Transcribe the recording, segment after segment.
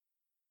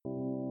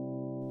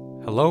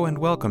Hello and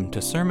welcome to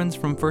Sermons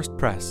from First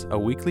Pres, a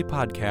weekly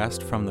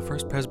podcast from the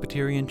First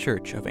Presbyterian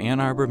Church of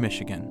Ann Arbor,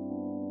 Michigan.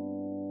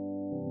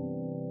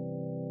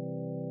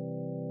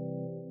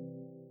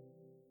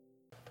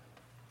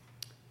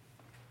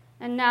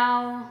 And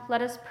now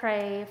let us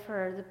pray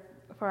for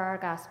our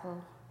gospel.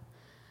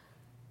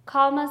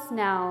 Calm us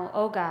now,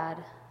 O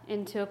God,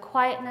 into a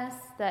quietness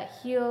that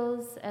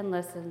heals and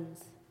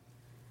listens.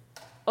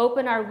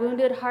 Open our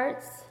wounded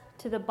hearts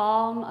to the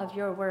balm of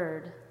your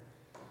word.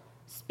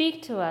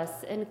 Speak to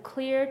us in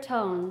clear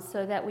tones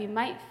so that we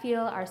might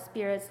feel our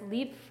spirits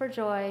leap for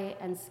joy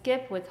and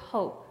skip with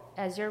hope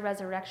as your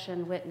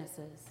resurrection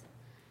witnesses.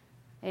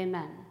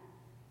 Amen.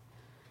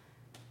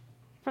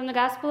 From the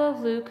Gospel of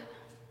Luke,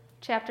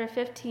 chapter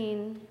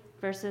 15,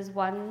 verses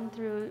 1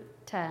 through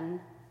 10.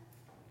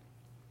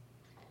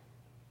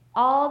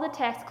 All the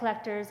tax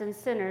collectors and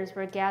sinners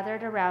were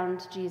gathered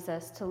around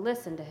Jesus to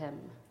listen to him.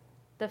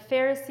 The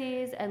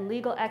Pharisees and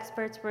legal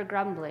experts were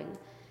grumbling,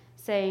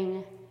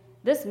 saying,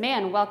 "This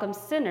man welcomes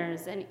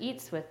sinners and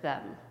eats with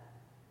them."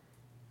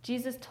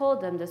 Jesus told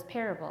them this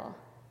parable.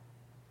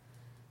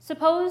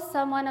 Suppose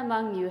someone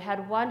among you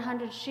had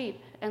 100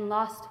 sheep and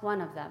lost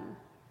one of them.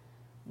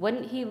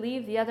 Wouldn't he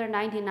leave the other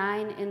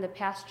 99 in the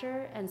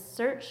pasture and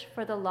search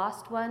for the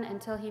lost one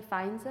until he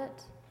finds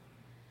it?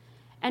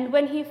 And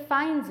when he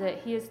finds it,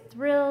 he is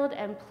thrilled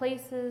and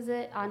places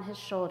it on his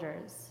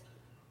shoulders.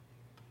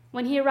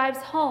 When he arrives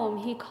home,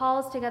 he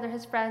calls together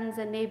his friends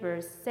and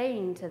neighbors,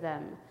 saying to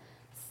them,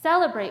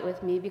 "Celebrate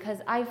with me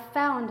because I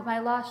found my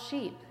lost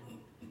sheep."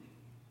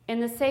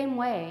 In the same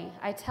way,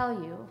 I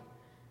tell you,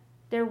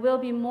 there will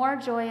be more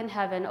joy in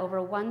heaven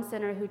over one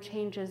sinner who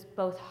changes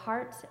both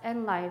heart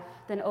and life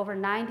than over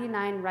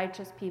 99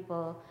 righteous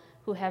people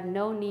who have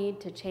no need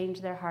to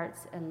change their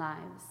hearts and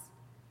lives.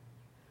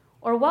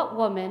 Or what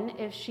woman,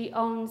 if she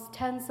owns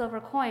 10 silver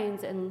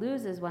coins and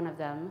loses one of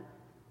them,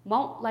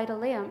 won't light a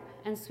lamp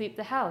and sweep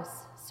the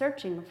house,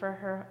 searching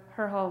for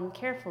her home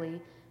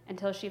carefully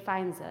until she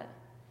finds it?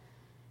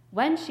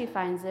 When she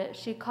finds it,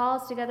 she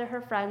calls together her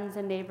friends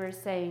and neighbors,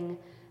 saying,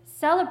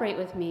 "Celebrate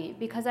with me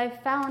because I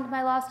found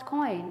my lost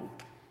coin."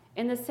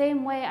 In the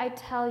same way, I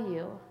tell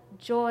you,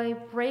 joy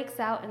breaks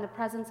out in the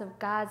presence of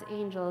God's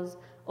angels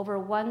over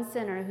one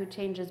sinner who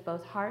changes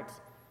both heart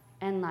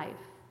and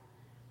life.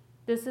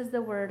 This is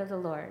the word of the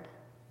Lord.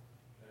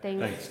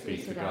 Thanks be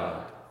to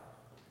God.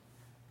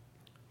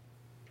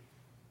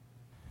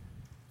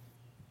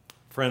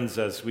 Friends,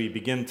 as we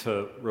begin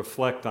to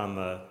reflect on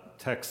the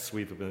texts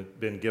we've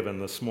been given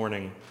this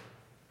morning,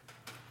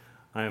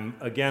 I'm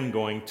again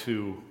going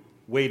to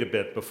wait a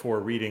bit before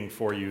reading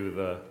for you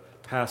the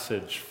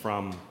passage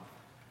from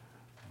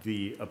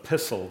the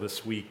epistle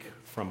this week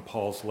from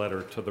Paul's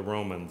letter to the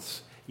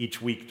Romans.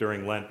 Each week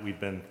during Lent,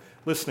 we've been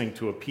listening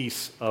to a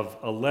piece of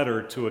a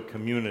letter to a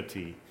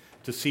community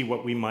to see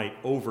what we might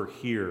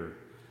overhear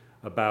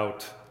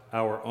about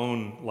our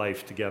own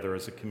life together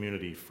as a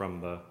community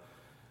from the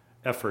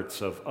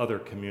efforts of other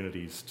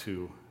communities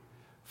to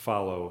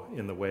follow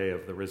in the way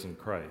of the risen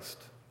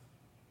Christ.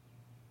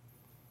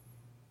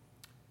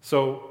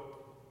 So,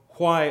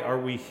 why are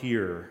we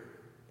here,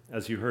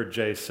 as you heard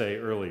Jay say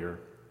earlier,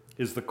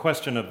 is the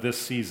question of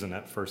this season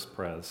at First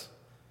Pres.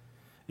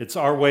 It's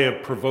our way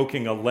of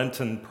provoking a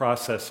Lenten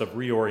process of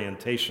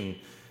reorientation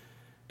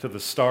to the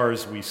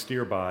stars we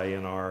steer by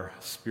in our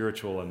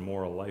spiritual and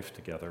moral life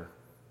together.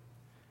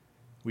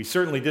 We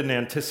certainly didn't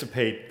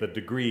anticipate the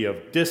degree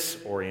of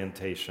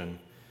disorientation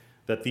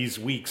that these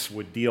weeks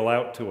would deal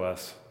out to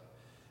us,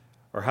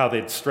 or how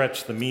they'd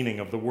stretch the meaning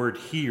of the word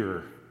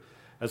 "here"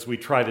 as we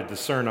try to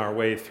discern our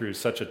way through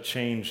such a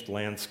changed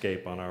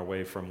landscape on our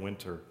way from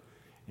winter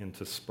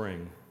into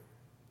spring.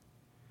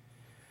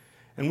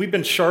 And we've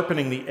been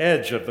sharpening the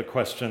edge of the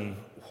question,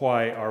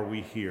 why are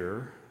we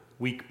here,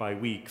 week by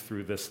week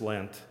through this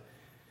Lent,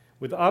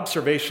 with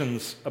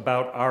observations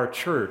about our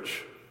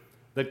church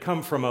that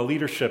come from a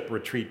leadership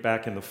retreat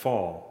back in the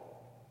fall.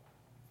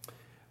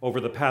 Over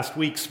the past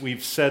weeks,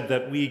 we've said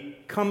that we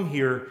come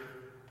here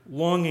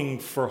longing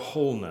for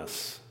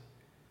wholeness,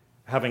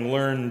 having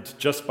learned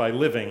just by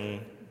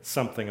living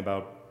something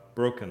about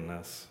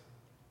brokenness.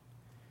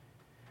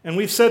 And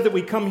we've said that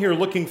we come here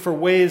looking for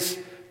ways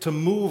to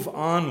move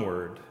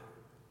onward,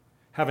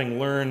 having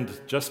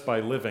learned just by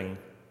living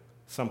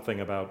something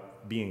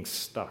about being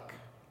stuck.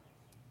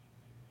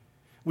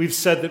 We've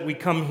said that we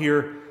come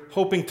here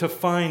hoping to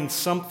find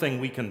something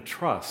we can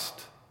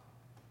trust,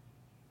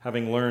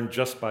 having learned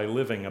just by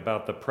living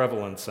about the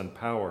prevalence and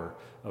power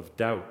of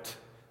doubt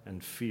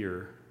and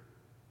fear.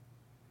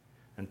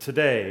 And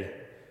today,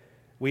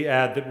 we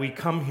add that we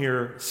come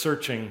here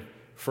searching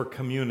for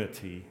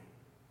community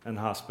and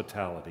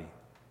hospitality,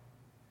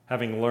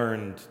 having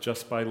learned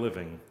just by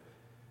living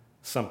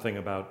something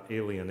about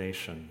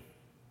alienation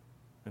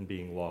and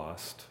being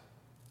lost.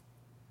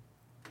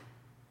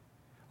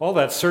 All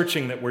that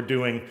searching that we're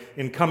doing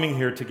in coming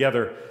here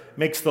together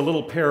makes the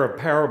little pair of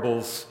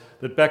parables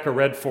that Becca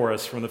read for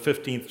us from the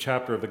 15th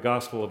chapter of the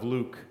Gospel of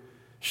Luke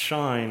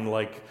shine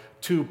like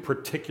two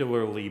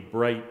particularly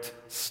bright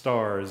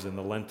stars in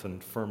the Lenten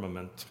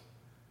firmament.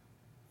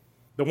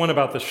 The one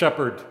about the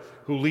shepherd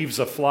who leaves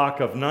a flock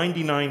of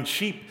 99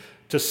 sheep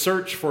to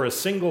search for a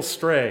single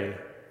stray.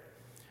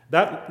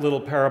 That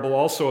little parable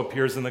also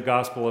appears in the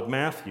Gospel of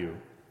Matthew.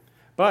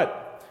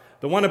 But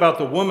the one about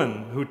the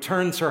woman who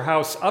turns her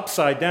house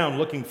upside down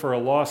looking for a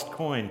lost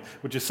coin,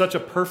 which is such a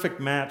perfect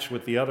match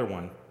with the other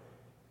one,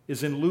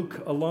 is in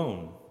Luke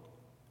alone.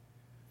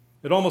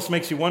 It almost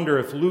makes you wonder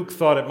if Luke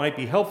thought it might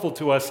be helpful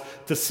to us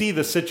to see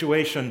the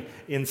situation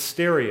in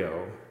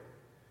stereo,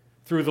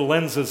 through the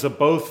lenses of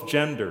both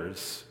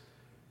genders,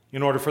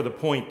 in order for the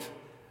point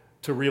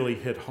to really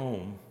hit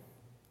home.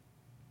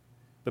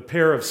 The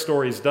pair of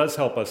stories does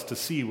help us to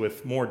see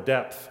with more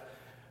depth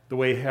the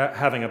way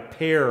having a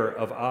pair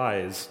of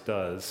eyes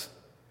does.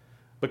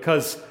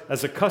 Because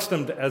as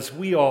accustomed as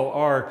we all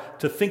are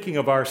to thinking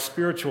of our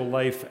spiritual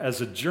life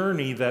as a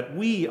journey that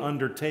we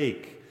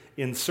undertake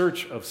in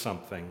search of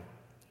something,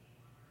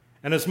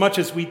 and as much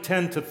as we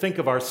tend to think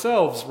of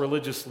ourselves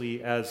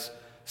religiously as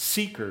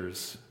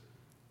seekers,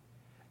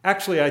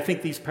 actually, I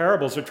think these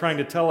parables are trying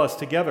to tell us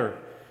together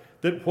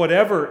that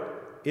whatever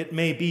it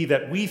may be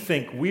that we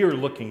think we're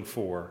looking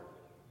for,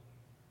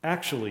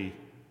 actually,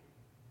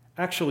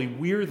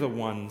 we're the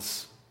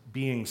ones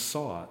being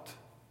sought.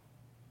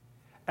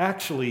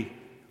 Actually,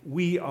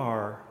 we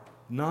are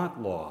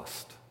not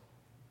lost,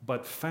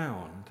 but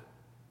found.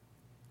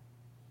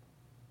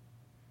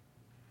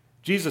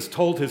 Jesus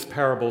told his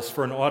parables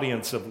for an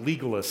audience of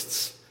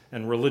legalists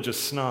and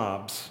religious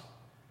snobs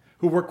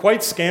who were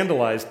quite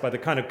scandalized by the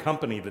kind of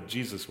company that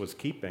Jesus was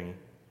keeping.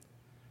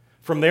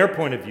 From their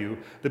point of view,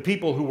 the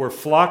people who were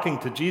flocking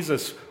to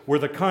Jesus were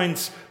the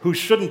kinds who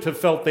shouldn't have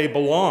felt they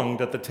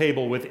belonged at the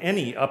table with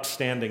any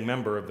upstanding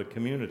member of the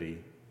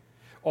community.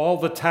 All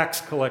the tax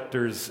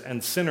collectors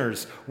and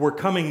sinners were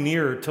coming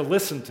near to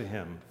listen to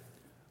him,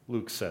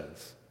 Luke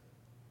says.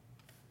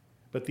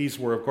 But these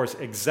were, of course,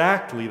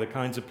 exactly the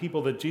kinds of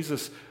people that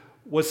Jesus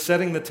was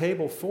setting the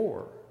table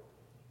for.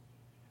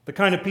 The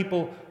kind of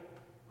people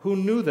who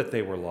knew that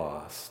they were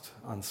lost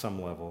on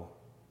some level.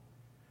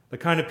 The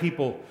kind of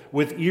people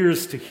with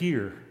ears to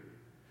hear,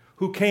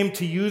 who came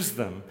to use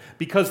them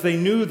because they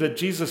knew that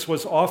Jesus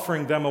was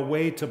offering them a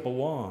way to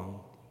belong,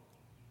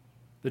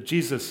 that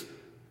Jesus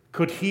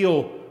could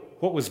heal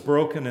what was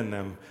broken in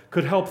them,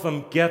 could help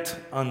them get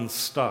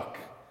unstuck,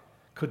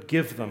 could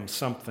give them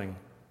something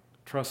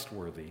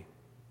trustworthy.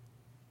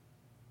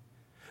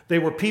 They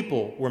were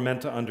people, we're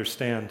meant to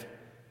understand,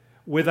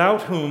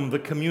 without whom the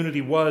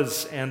community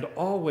was and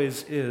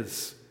always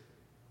is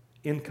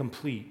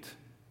incomplete.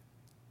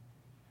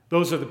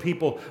 Those are the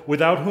people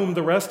without whom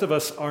the rest of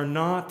us are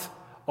not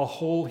a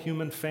whole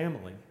human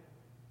family.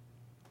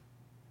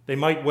 They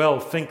might well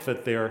think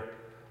that they're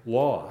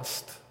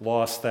lost,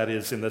 that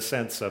is, in the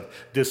sense of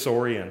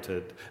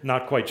disoriented,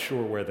 not quite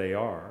sure where they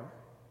are.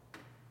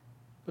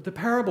 But the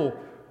parable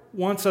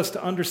wants us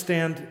to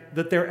understand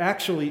that they're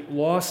actually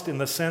lost in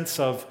the sense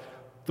of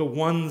the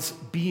ones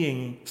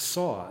being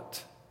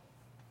sought.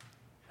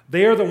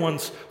 They are the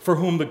ones for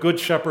whom the Good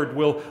Shepherd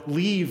will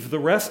leave the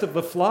rest of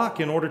the flock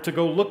in order to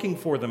go looking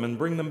for them and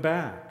bring them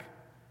back.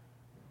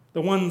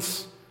 The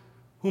ones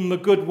whom the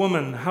good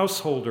woman,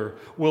 householder,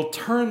 will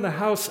turn the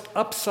house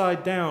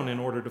upside down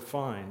in order to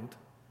find.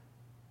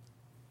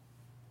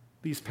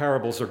 These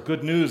parables are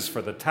good news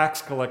for the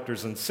tax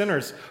collectors and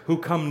sinners who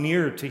come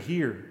near to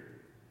hear.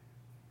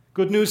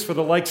 Good news for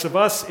the likes of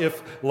us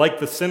if, like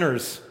the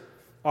sinners,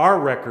 our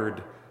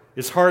record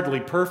is hardly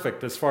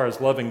perfect as far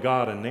as loving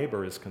God and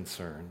neighbor is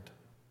concerned.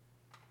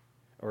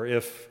 Or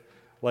if,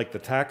 like the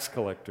tax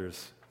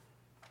collectors,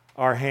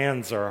 our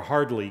hands are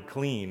hardly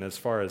clean as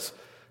far as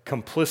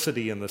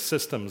complicity in the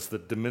systems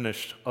that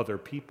diminish other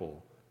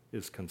people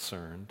is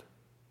concerned.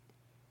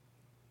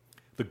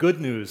 The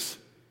good news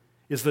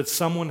is that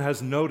someone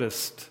has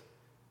noticed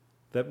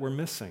that we're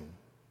missing,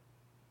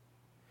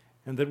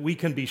 and that we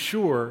can be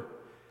sure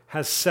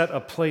has set a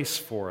place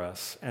for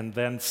us and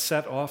then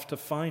set off to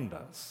find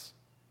us.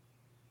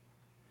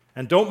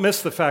 And don't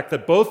miss the fact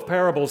that both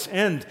parables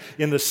end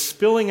in the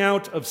spilling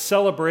out of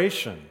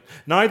celebration.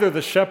 Neither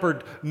the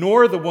shepherd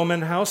nor the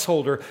woman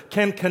householder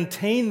can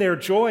contain their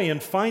joy in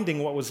finding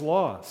what was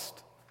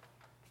lost.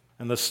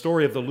 And the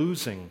story of the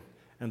losing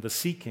and the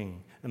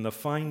seeking and the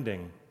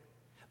finding,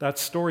 that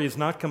story is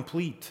not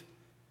complete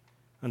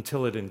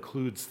until it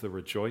includes the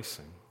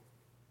rejoicing.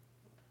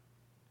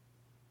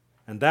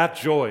 And that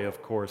joy,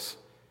 of course,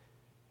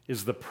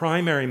 is the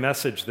primary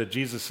message that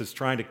Jesus is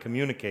trying to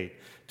communicate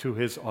to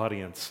his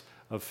audience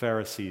of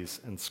Pharisees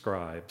and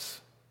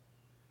scribes.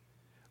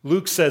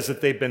 Luke says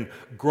that they've been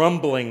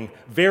grumbling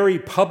very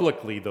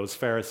publicly, those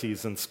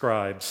Pharisees and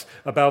scribes,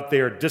 about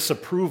their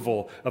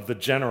disapproval of the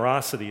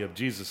generosity of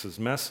Jesus'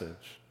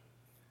 message.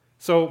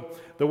 So,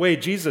 the way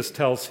Jesus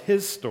tells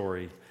his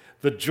story,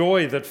 the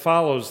joy that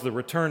follows the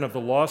return of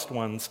the lost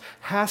ones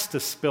has to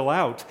spill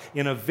out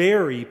in a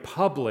very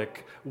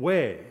public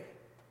way,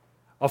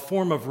 a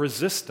form of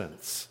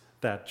resistance,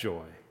 that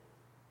joy.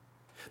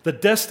 The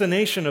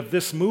destination of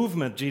this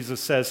movement, Jesus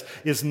says,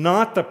 is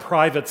not the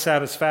private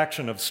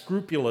satisfaction of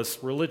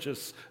scrupulous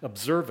religious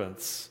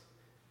observance,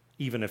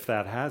 even if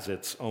that has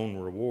its own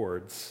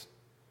rewards.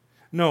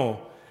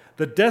 No,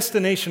 the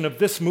destination of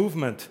this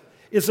movement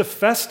is a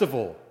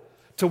festival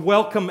to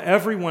welcome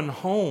everyone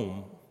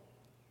home.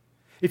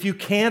 If you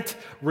can't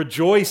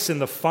rejoice in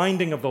the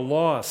finding of the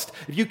lost,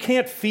 if you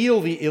can't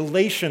feel the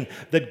elation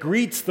that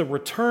greets the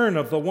return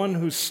of the one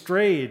who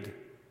strayed,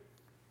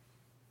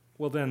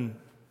 well then,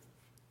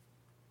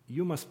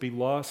 you must be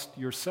lost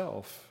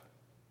yourself.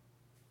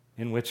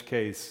 In which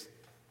case,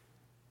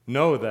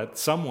 know that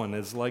someone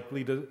is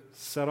likely to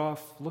set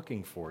off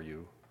looking for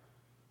you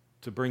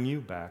to bring you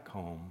back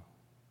home.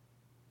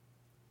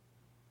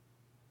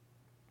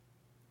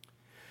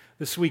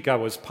 This week I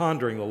was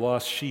pondering the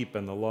lost sheep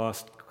and the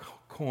lost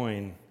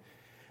coin,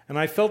 and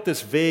I felt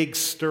this vague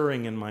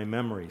stirring in my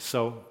memory.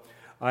 So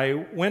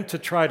I went to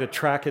try to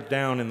track it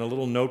down in the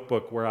little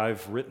notebook where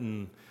I've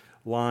written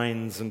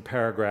lines and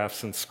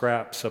paragraphs and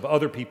scraps of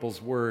other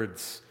people's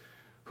words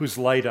whose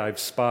light I've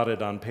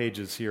spotted on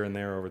pages here and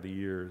there over the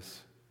years.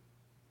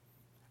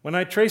 When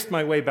I traced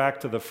my way back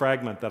to the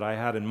fragment that I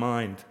had in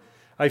mind,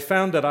 I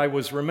found that I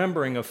was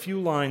remembering a few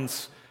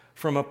lines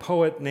from a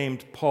poet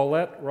named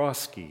Paulette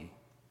Roski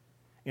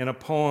in a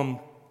poem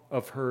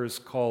of hers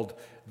called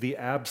The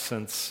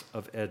Absence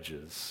of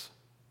Edges.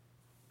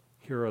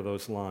 Here are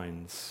those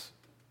lines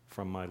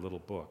from my little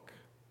book.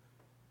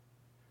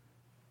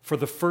 For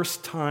the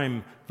first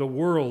time, the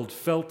world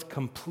felt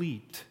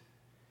complete,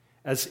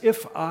 as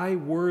if I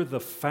were the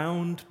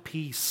found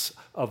piece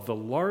of the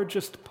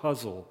largest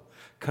puzzle,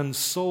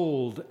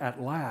 consoled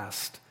at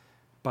last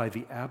by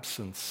the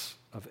absence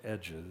of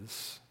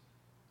edges.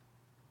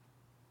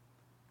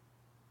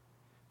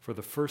 For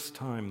the first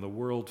time, the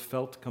world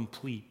felt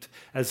complete,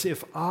 as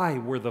if I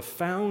were the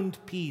found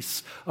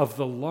piece of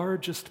the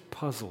largest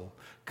puzzle,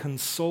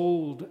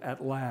 consoled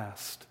at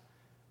last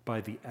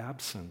by the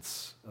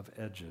absence of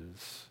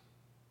edges.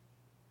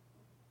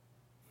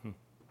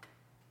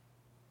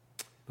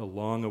 The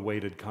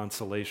long-awaited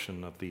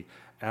consolation of the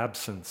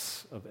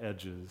absence of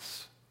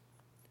edges,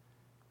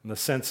 and the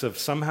sense of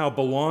somehow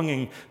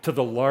belonging to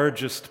the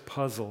largest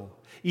puzzle,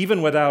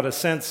 even without a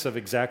sense of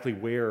exactly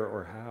where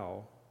or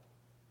how.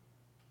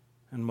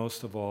 And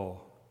most of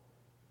all,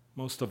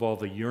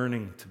 the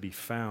yearning to be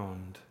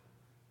found.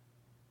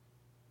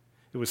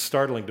 It was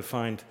startling to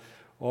find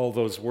all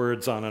those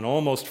words on an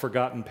almost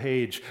forgotten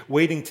page,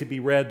 waiting to be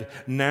read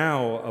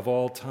now of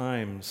all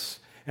times,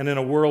 and in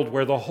a world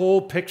where the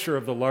whole picture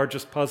of the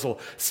largest puzzle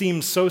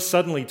seems so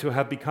suddenly to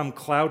have become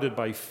clouded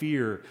by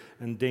fear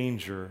and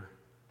danger.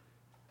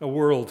 A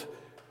world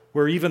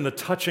where even the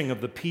touching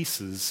of the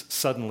pieces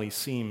suddenly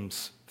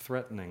seems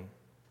threatening.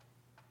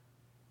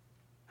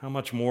 How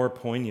much more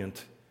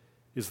poignant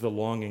is the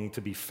longing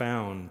to be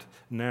found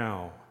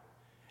now,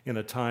 in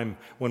a time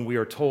when we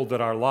are told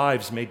that our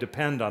lives may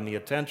depend on the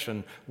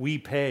attention we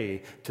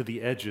pay to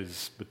the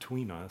edges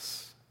between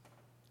us.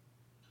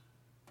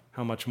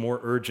 How much more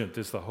urgent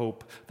is the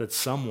hope that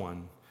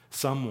someone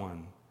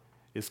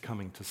is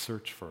coming to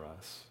search for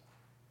us.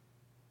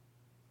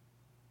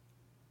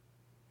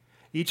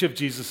 Each of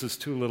Jesus'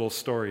 two little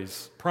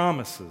stories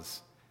promises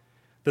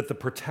that the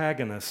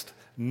protagonist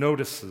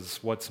notices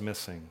what's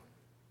missing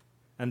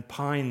and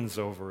pines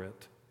over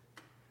it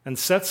and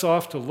sets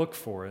off to look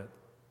for it.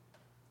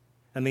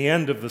 And the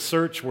end of the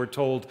search, we're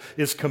told,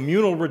 is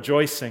communal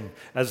rejoicing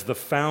as the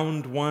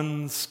found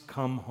ones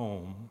come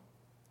home.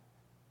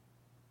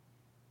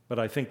 But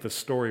I think the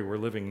story we're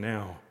living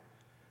now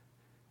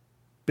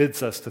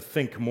bids us to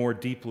think more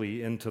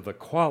deeply into the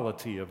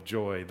quality of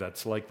joy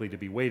that's likely to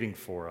be waiting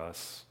for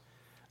us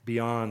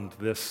beyond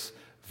this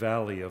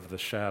valley of the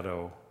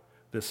shadow,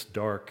 this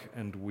dark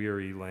and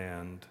weary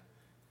land,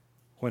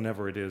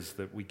 whenever it is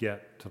that we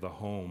get to the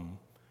home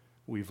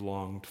we've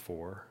longed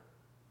for.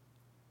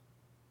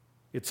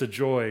 It's a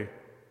joy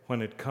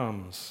when it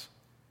comes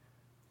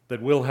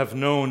that we'll have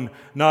known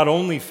not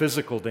only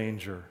physical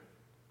danger,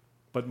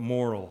 but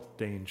moral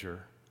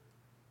danger.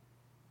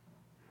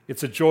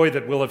 It's a joy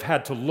that we'll have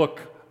had to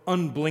look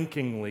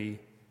unblinkingly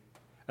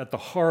at the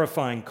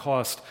horrifying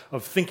cost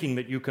of thinking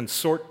that you can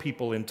sort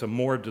people into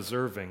more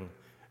deserving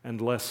and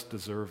less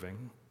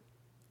deserving.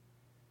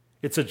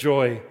 It's a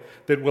joy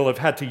that will have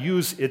had to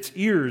use its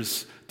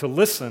ears to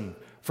listen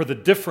for the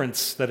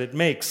difference that it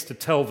makes to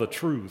tell the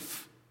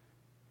truth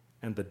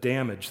and the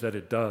damage that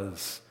it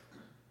does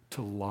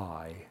to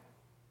lie.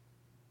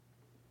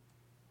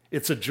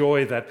 It's a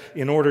joy that,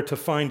 in order to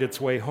find its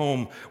way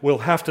home, will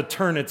have to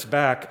turn its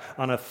back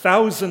on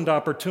 1,000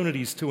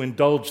 opportunities to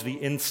indulge the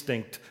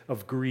instinct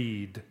of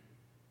greed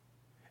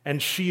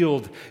and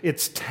shield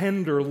its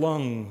tender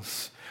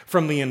lungs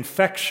from the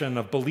infection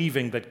of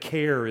believing that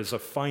care is a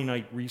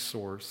finite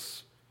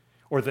resource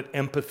or that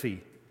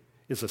empathy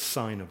is a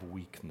sign of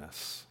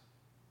weakness.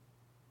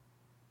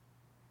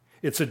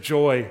 It's a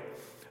joy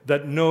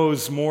that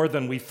knows more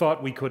than we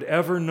thought we could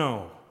ever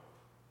know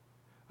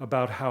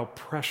about how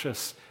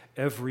precious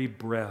every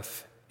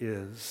breath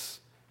is,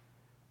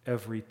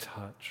 every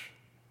touch.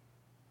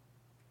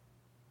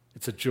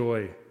 It's a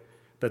joy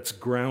that's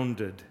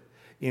grounded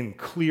in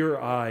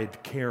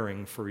clear-eyed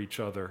caring for each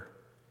other,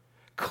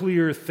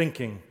 clear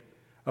thinking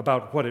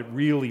about what it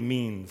really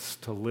means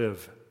to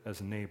live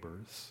as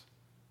neighbors.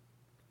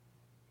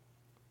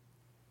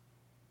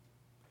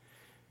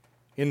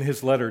 in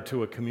his letter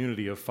to a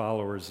community of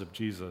followers of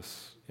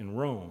Jesus in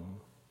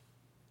Rome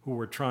who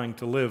were trying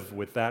to live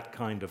with that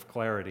kind of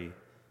clarity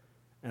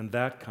and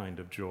that kind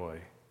of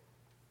joy.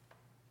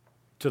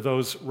 To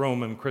those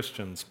Roman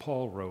Christians,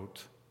 Paul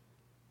wrote,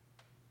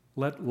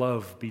 "Let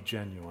love be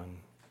genuine.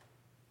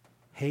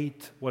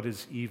 Hate what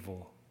is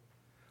evil.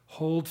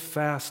 Hold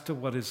fast to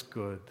what is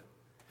good.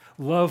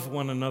 Love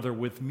one another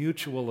with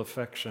mutual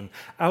affection.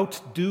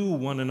 Outdo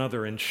one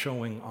another in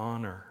showing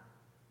honor.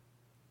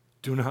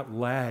 Do not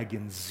lag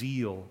in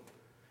zeal.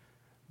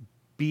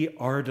 Be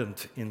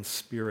ardent in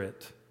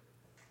spirit.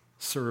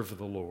 Serve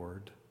the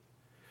Lord.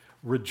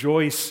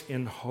 Rejoice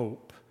in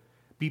hope.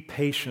 Be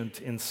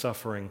patient in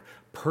suffering.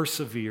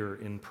 Persevere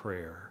in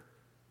prayer.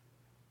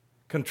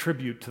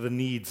 Contribute to the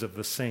needs of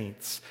the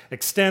saints.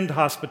 Extend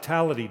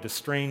hospitality to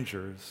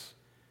strangers.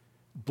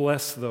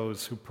 Bless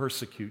those who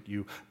persecute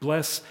you.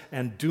 Bless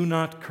and do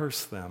not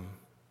curse them.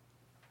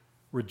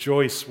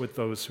 Rejoice with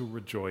those who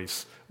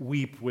rejoice.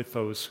 Weep with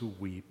those who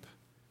weep.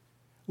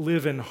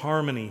 Live in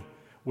harmony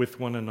with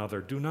one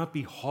another. Do not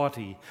be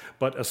haughty,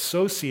 but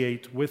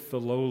associate with the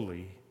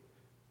lowly.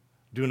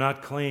 Do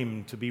not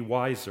claim to be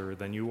wiser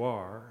than you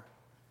are.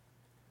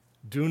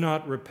 Do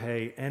not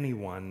repay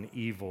anyone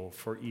evil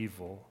for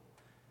evil,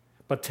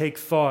 but take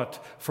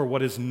thought for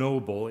what is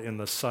noble in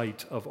the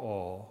sight of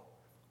all.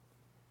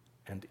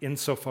 And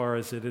insofar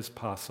as it is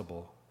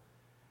possible,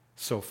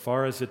 so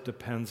far as it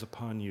depends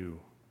upon you,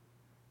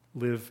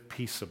 live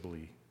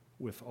peaceably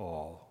with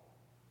all."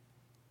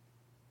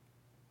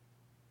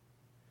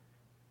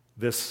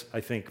 This,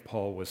 I think,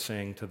 Paul was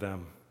saying to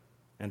them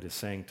and is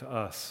saying to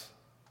us.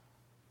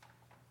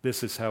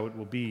 This is how it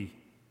will be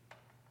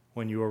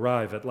when you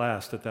arrive at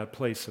last at that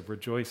place of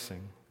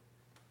rejoicing.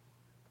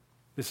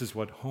 This is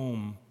what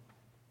home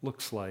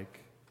looks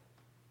like.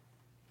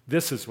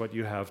 This is what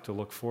you have to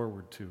look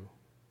forward to.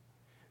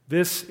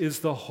 This is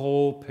the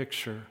whole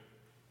picture,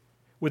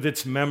 with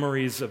its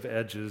memories of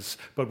edges,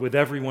 but with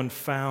everyone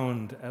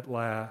found at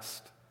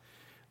last.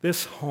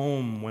 This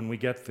home, when we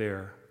get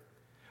there,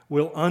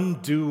 will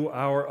undo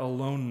our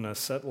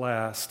aloneness at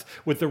last,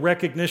 with the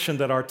recognition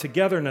that our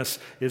togetherness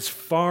is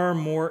far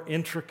more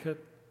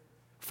intricate,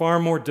 far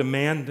more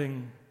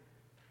demanding,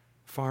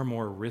 far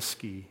more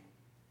risky,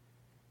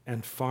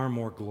 and far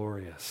more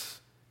glorious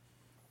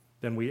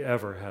than we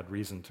ever had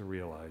reason to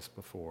realize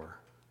before.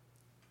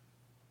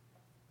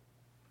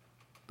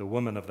 The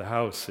woman of the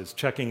house is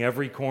checking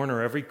every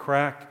corner, every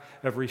crack,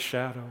 every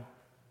shadow.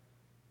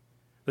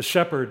 The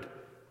shepherd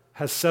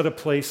has set a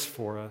place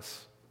for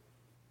us.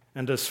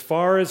 And as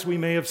far as we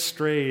may have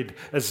strayed,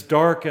 as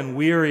dark and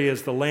weary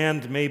as the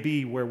land may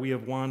be where we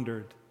have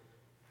wandered,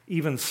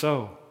 even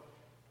so,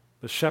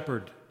 the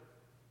shepherd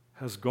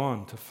has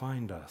gone to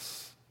find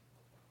us.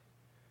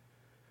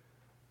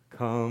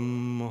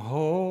 Come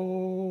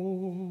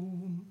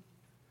home,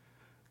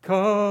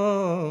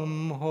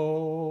 come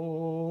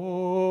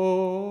home,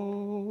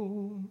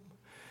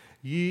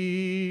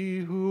 ye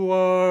who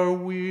are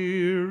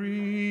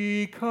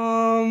weary,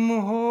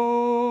 come home.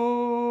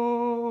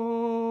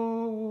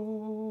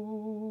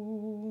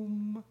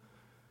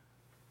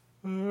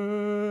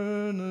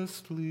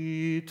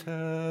 Earnestly,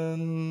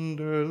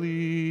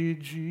 tenderly,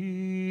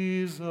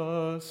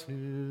 Jesus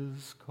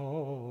is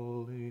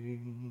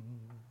calling,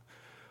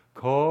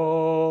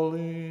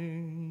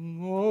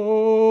 calling,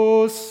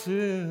 O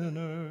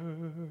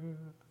sinner,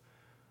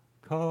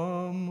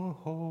 come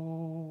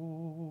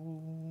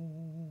home.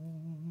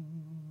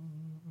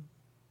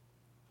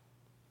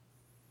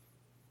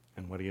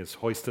 And when he has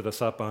hoisted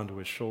us up onto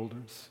his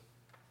shoulders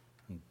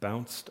and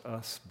bounced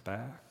us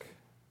back,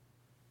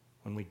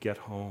 when we get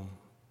home,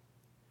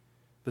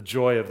 the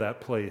joy of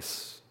that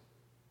place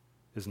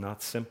is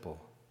not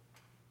simple,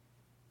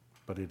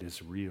 but it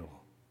is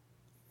real.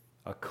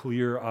 A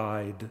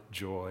clear-eyed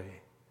joy.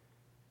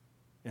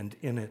 And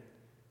in it,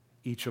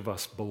 each of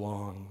us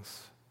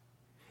belongs.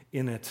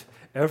 In it,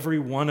 every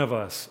one of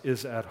us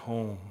is at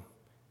home.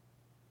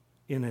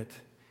 In it,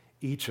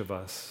 each of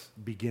us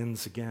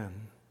begins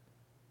again.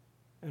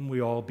 And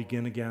we all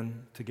begin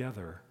again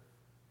together,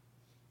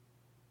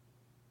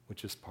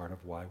 which is part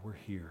of why we're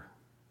here.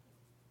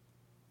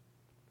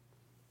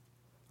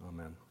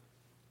 Amen.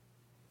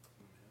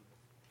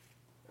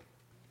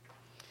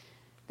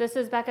 This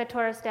is Becca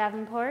Torres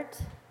Davenport.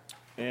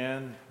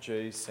 And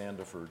Jay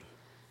Sandiford.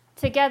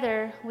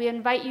 Together, we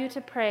invite you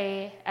to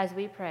pray as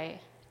we pray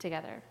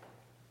together.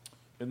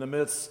 In the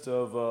midst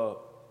of a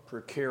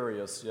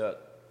precarious yet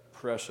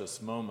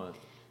precious moment,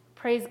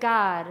 Praise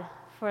God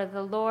for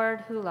the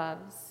Lord who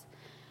loves.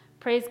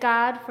 Praise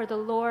God for the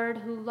Lord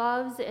who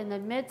loves in the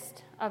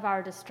midst of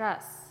our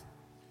distress.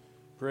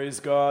 praise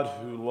God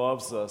who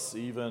loves us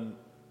even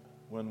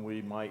when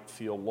we might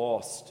feel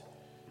lost,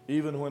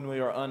 even when we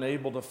are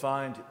unable to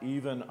find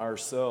even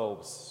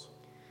ourselves.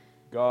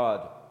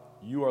 God,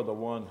 you are the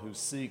one who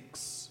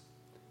seeks.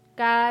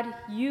 God,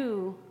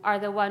 you are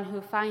the one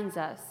who finds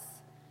us.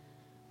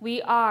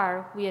 We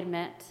are, we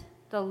admit,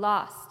 the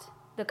lost,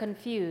 the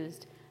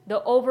confused,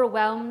 the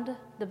overwhelmed,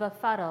 the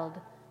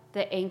befuddled,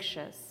 the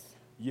anxious.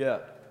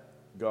 Yet,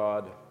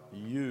 God,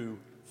 you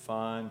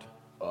find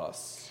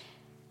us.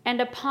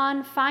 And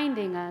upon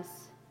finding us,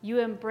 you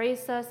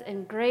embrace us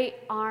in great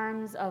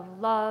arms of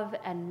love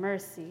and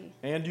mercy.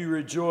 And you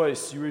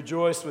rejoice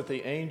with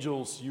the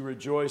angels, you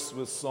rejoice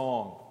with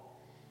song.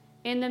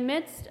 In the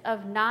midst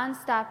of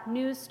nonstop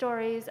news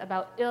stories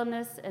about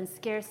illness and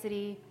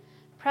scarcity,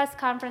 press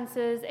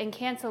conferences and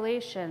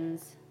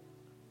cancellations,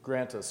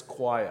 grant us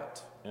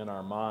quiet in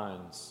our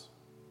minds.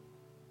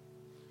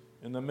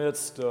 In the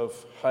midst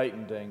of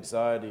heightened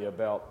anxiety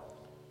about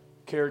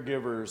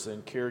caregivers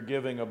and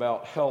caregiving,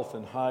 about health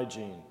and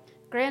hygiene,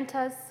 grant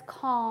us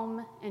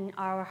calm in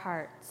our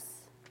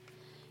hearts.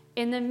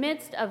 In the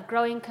midst of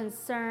growing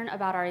concern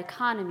about our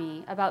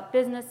economy, about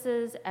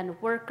businesses and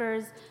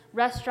workers,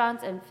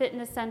 restaurants and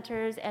fitness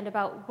centers, and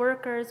about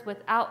workers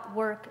without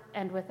work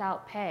and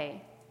without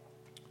pay.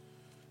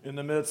 In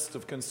the midst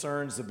of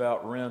concerns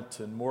about rent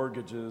and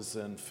mortgages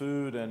and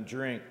food and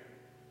drink,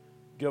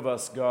 give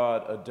us,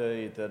 God, a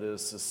day that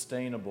is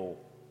sustainable,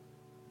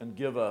 and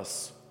give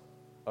us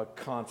a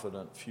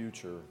confident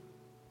future.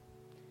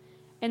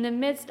 In the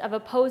midst of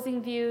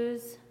opposing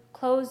views,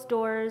 close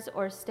doors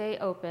or stay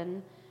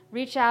open,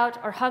 reach out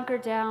or hunker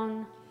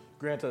down,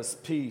 grant us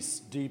peace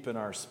deep in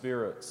our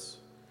spirits.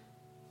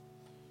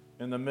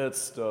 In the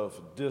midst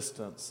of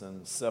distance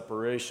and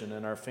separation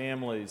in our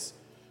families,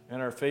 in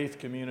our faith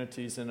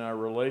communities, in our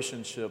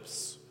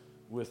relationships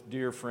with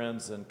dear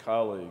friends and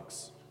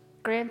colleagues,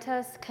 grant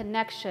us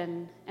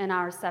connection in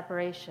our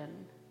separation.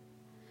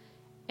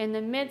 In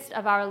the midst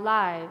of our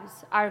lives,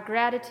 our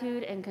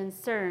gratitude and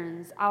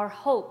concerns, our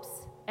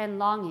hopes and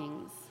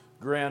longings,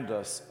 grant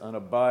us an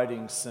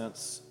abiding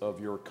sense of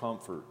your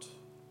comfort.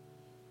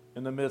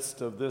 In the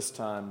midst of this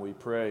time, we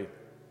pray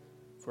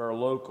for our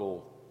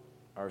local,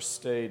 our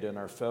state, and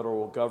our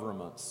federal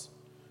governments.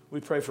 We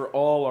pray for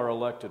all our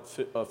elected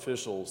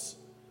officials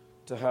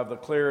to have the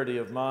clarity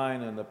of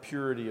mind and the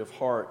purity of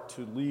heart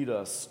to lead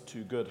us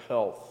to good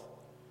health,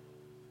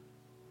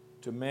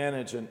 to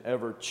manage an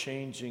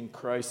ever-changing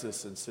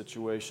crisis and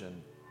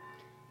situation,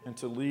 and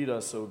to lead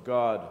us, O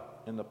God,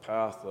 in the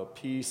path of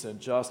peace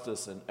and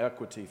justice and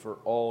equity for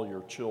all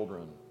your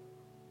children.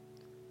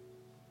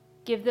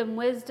 Give them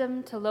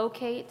wisdom to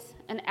locate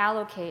and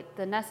allocate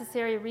the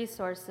necessary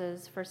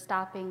resources for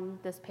stopping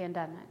this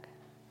pandemic.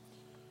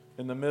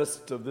 In the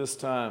midst of this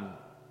time,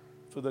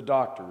 for the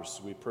doctors,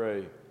 we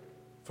pray.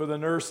 For the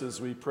nurses,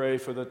 we pray.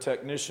 For the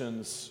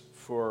technicians,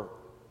 for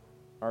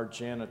our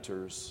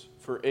janitors.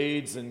 For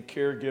aides and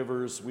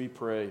caregivers, we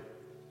pray.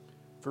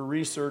 For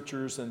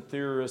researchers and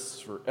theorists,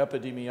 for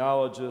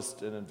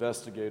epidemiologists and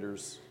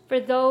investigators. For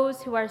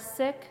those who are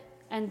sick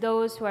and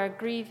those who are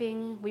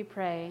grieving, we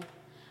pray.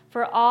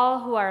 For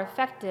all who are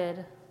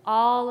affected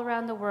all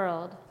around the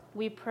world,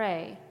 we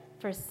pray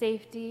for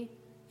safety,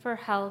 for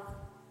health,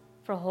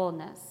 for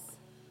wholeness.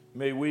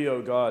 May we,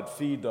 O God,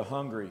 feed the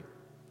hungry,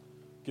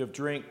 give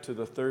drink to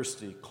the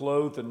thirsty,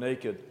 clothe the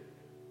naked,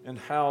 and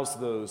house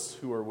those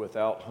who are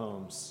without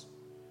homes.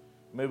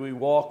 May we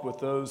walk with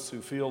those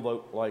who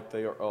feel like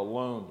they are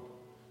alone.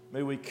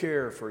 May we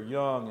care for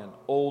young and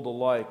old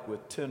alike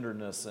with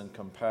tenderness and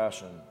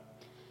compassion.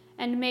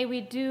 And may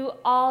we do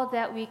all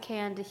that we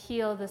can to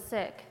heal the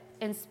sick,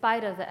 in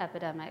spite of the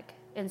epidemic,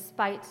 in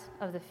spite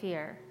of the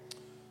fear.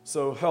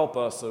 So help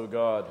us, O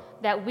God,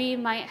 that we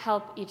might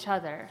help each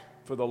other.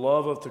 For the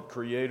love of the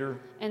Creator,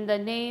 in the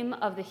name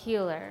of the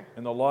Healer,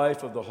 and the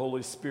life of the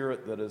Holy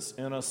Spirit that is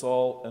in us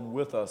all and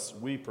with us,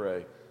 we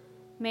pray.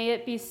 May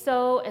it be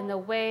so in the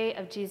way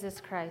of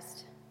Jesus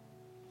Christ,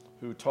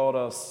 who taught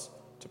us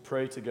to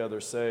pray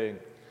together, saying,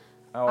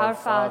 Our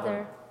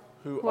Father,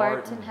 who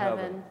art in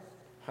heaven,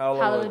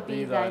 hallowed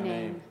be thy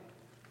name.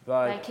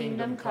 Thy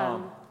kingdom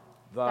come,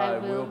 thy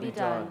will be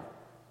done,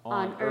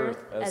 on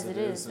earth as it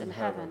is in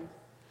heaven.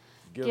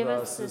 Give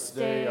us this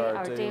day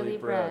our daily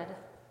bread,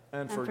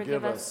 and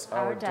forgive us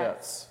our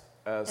debts,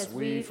 as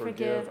we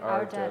forgive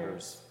our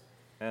debtors.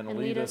 And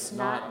lead us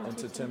not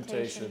into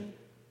temptation,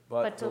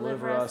 but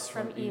deliver us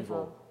from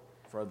evil.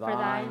 For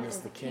thine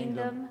is the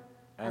kingdom,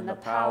 and the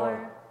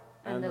power,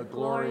 and the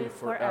glory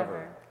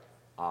forever.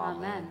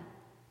 Amen.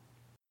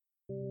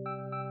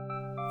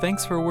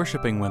 Thanks for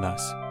worshiping with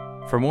us.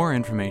 For more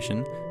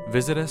information,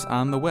 visit us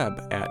on the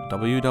web at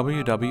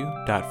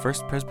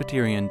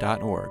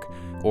www.firstpresbyterian.org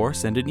or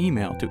send an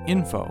email to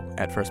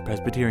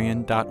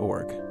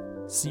info@firstpresbyterian.org.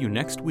 See you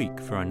next week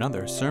for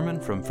another sermon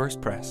from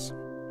First Pres.